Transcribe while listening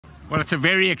Well, it's a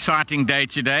very exciting day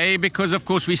today because, of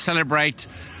course, we celebrate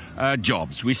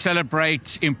jobs. We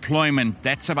celebrate employment.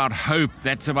 That's about hope.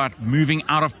 That's about moving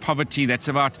out of poverty. That's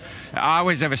about, I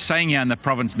always have a saying here in the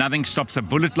province, nothing stops a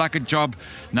bullet like a job,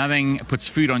 nothing puts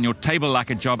food on your table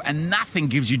like a job, and nothing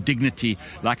gives you dignity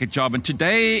like a job. And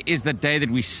today is the day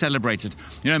that we celebrate it.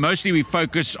 You know, mostly we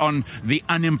focus on the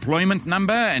unemployment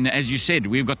number, and as you said,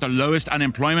 we've got the lowest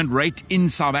unemployment rate in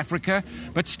South Africa,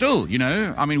 but still, you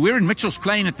know, I mean, we're in Mitchell's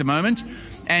Plain at the moment,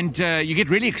 and you get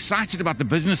really excited about the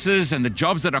businesses and the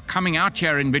jobs that are coming out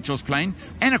here in Mitchell's Plain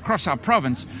and across our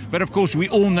province. But of course, we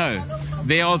all know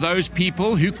there are those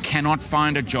people who cannot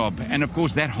find a job. And of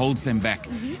course, that holds them back.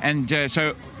 And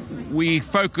so we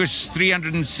focus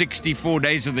 364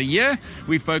 days of the year.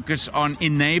 We focus on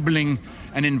enabling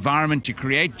an environment to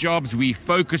create jobs. We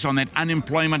focus on that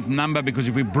unemployment number, because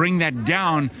if we bring that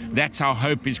down, that's how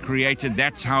hope is created.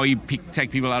 That's how we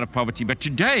take people out of poverty. But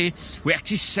today, we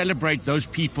actually celebrate those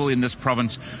people in this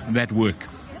province that work.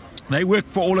 They work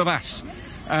for all of us.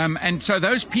 And so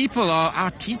those people are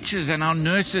our teachers and our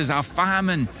nurses, our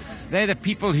firemen. They're the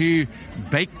people who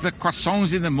bake the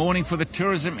croissants in the morning for the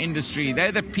tourism industry.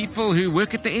 They're the people who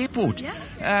work at the airport.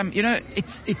 You know,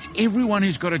 it's everyone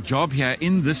who's got a job here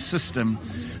in this system.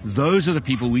 Those are the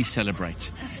people we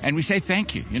celebrate. And we say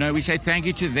thank you. You know, we say thank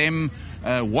you to them,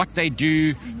 what they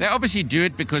do. They obviously do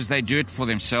it because they do it for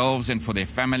themselves and for their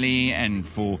family and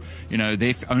for, you know,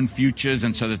 their own futures,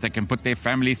 and so that they can put their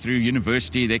family through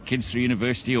university, their kids through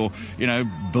university, or, you know,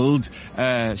 build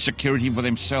security for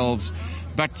themselves.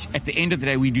 But at the end of the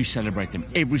day, we do celebrate them,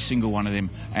 every single one of them.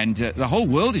 And the whole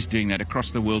world is doing that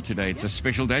across the world today. It's a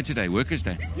special day today, Workers'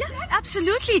 Day. Yeah,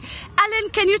 absolutely. Alan,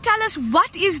 can you tell us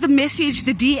what is the message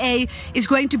the DA is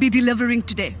going to be delivering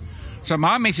today? So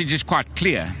my message is quite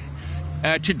clear.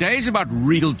 Today is about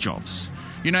real jobs.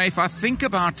 You know, if I think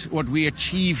about what we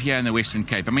achieve here in the Western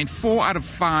Cape, I mean, 4 out of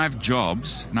 5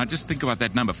 jobs, now just think about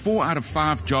that number, 4 out of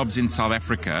 5 jobs in South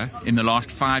Africa in the last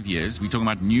 5 years, we're talking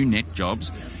about new net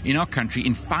jobs in our country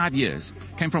in 5 years,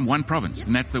 came from one province,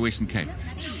 and that's the Western Cape.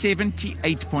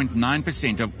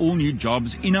 78.9% of all new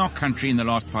jobs in our country in the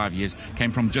last 5 years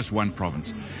came from just one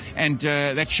province. And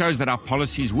that shows that our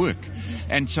policies work.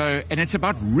 And it's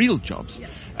about real jobs.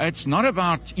 It's not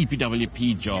about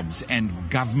EPWP jobs and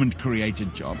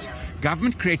government-created jobs.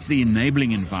 Government creates the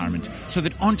enabling environment so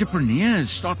that entrepreneurs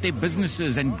start their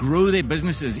businesses and grow their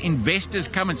businesses. Investors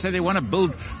come and say they want to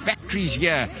build factories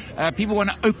here. People want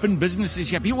to open businesses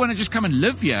here. People want to just come and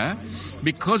live here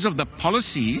because of the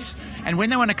policies. And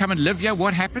when they want to come and live here,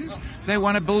 what happens? They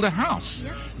want to build a house.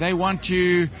 They want to,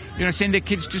 you know, send their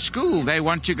kids to school. They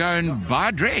want to go and buy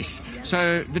a dress.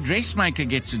 So the dressmaker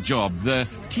gets a job. The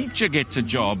teacher gets a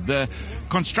job. The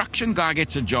construction guy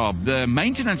gets a job. The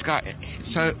maintenance guy.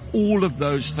 So all of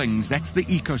those things, that's the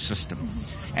ecosystem.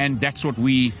 And that's what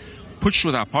we push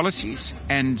with our policies.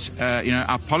 And, you know,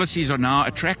 our policies are now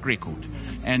a track record.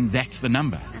 And that's the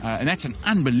number. And that's an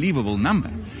unbelievable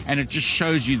number. And it just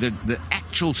shows you the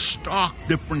actual stark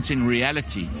difference in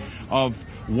reality of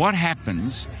what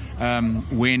happens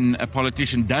when a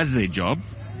politician does their job,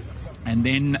 and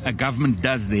then a government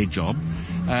does their job.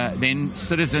 Then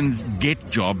citizens get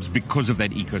jobs because of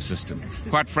that ecosystem.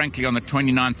 Quite frankly, on the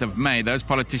 29th of May, those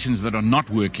politicians that are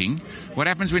not working, what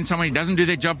happens when somebody doesn't do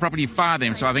their job properly? Fire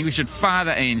them. So I think we should fire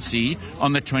the ANC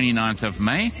on the 29th of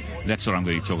May. That's what I'm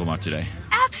going to talk about today.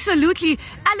 Absolutely.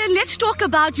 Alan, let's talk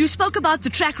about, you spoke about the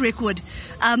track record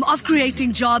of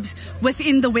creating jobs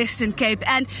within the Western Cape.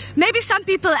 And maybe some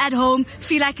people at home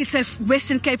feel like it's a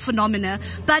Western Cape phenomena,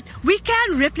 but we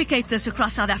can replicate this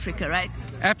across South Africa, right?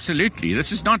 Absolutely.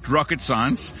 This is not rocket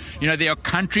science. You know, there are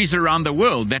countries around the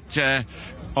world that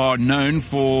are known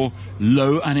for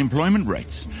low unemployment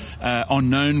rates, are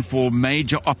known for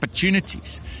major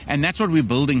opportunities. And that's what we're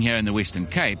building here in the Western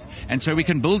Cape. And so we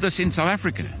can build this in South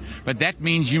Africa. But that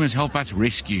means you must help us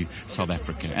rescue South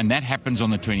Africa. And that happens on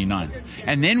the 29th.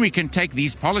 And then we can take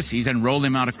these policies and roll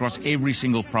them out across every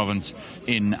single province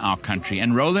in our country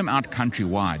and roll them out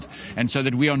countrywide. And so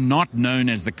that we are not known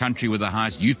as the country with the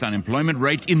highest youth unemployment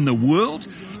rate in the world.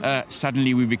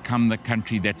 Suddenly we become the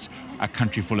country that's a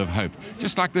country full of hope.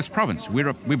 Just like this province.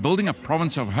 We're building a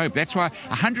province of hope. That's why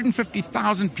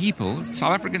 150,000 people,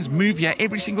 South Africans, move here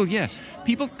every single year.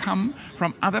 People come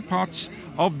from other parts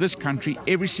of this country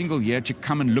every single year to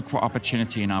come and look for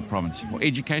opportunity in our province, for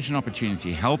education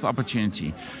opportunity, health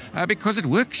opportunity, because it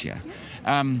works here.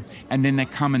 And then they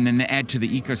come and then they add to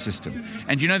the ecosystem.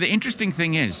 And you know, the interesting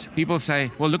thing is, people say,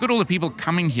 well, look at all the people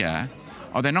coming here.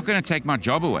 Are they not going to take my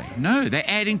job away? No, they're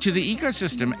adding to the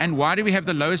ecosystem. And why do we have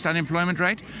the lowest unemployment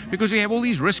rate? Because we have all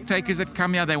these risk takers that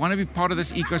come here. They want to be part of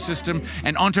this ecosystem,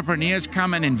 and entrepreneurs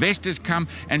come and investors come,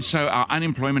 and so our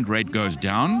unemployment rate goes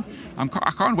down. I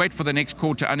can't wait for the next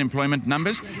quarter unemployment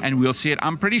numbers, and we'll see it.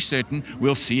 I'm pretty certain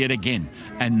we'll see it again.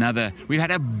 We've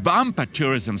had a bumper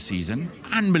tourism season,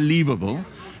 unbelievable.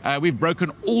 We've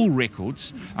broken all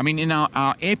records. I mean, in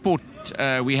our airport,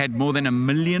 we had more than 1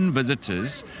 million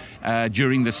visitors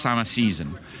during the summer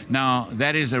season. Now,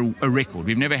 that is a record.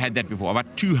 We've never had that before.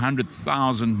 About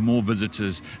 200,000 more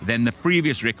visitors than the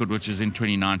previous record, which is in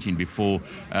 2019 before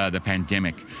the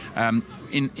pandemic.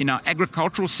 In our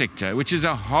agricultural sector, which is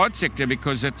a hard sector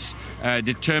because it's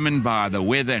determined by the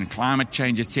weather and climate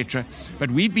change, etc.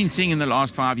 But we've been seeing in the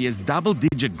last 5 years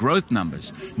double-digit growth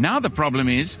numbers. Now the problem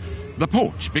is the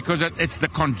port, because it's the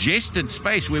congested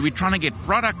space where we're trying to get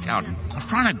product out,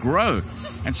 trying to grow.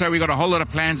 And so we've got a whole lot of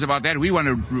plans about that. We want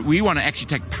to actually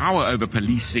take power over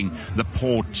policing the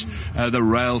port, the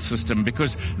rail system,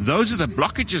 because those are the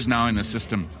blockages now in the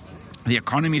system. The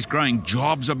economy is growing,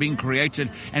 jobs are being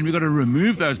created, and we've got to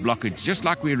remove those blockages, just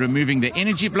like we're removing the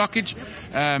energy blockage.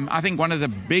 I think one of the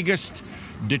biggest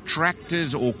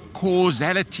detractors or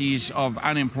causalities of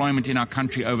unemployment in our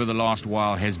country over the last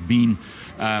while has been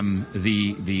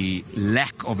the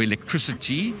lack of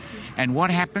electricity. And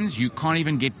what happens? You can't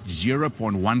even get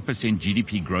 0.1%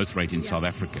 GDP growth rate in South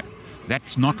Africa.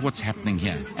 That's not what's happening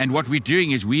here. And what we're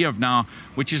doing is we have now,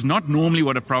 which is not normally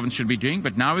what a province should be doing,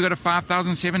 but now we've got a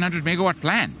 5,700 megawatt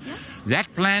plan.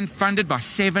 That plan funded by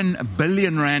 7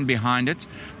 billion rand behind it,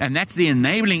 and that's the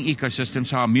enabling ecosystem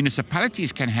so our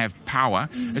municipalities can have power.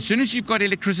 As soon as you've got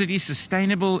electricity,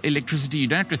 sustainable electricity, you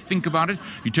don't have to think about it.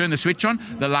 You turn the switch on,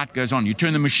 the light goes on. You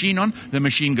turn the machine on, the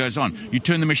machine goes on. You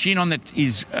turn the machine on that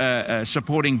is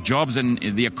supporting jobs and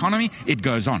the economy, it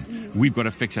goes on. We've got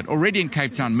to fix it. Already in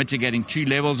Cape Town, mitigating 2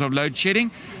 levels of load shedding,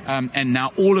 and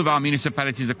now all of our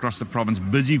municipalities across the province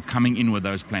busy coming in with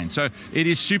those plans. So it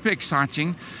is super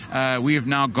exciting. We have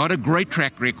now got a great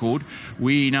track record.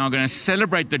 We're now going to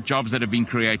celebrate the jobs that have been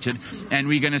created, and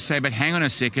we're going to say, but hang on a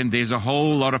second, there's a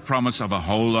whole lot of promise of a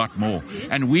whole lot more.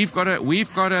 And we've got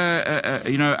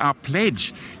our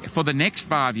pledge for the next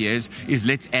 5 years is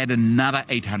let's add another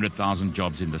 800,000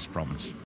 jobs in this province.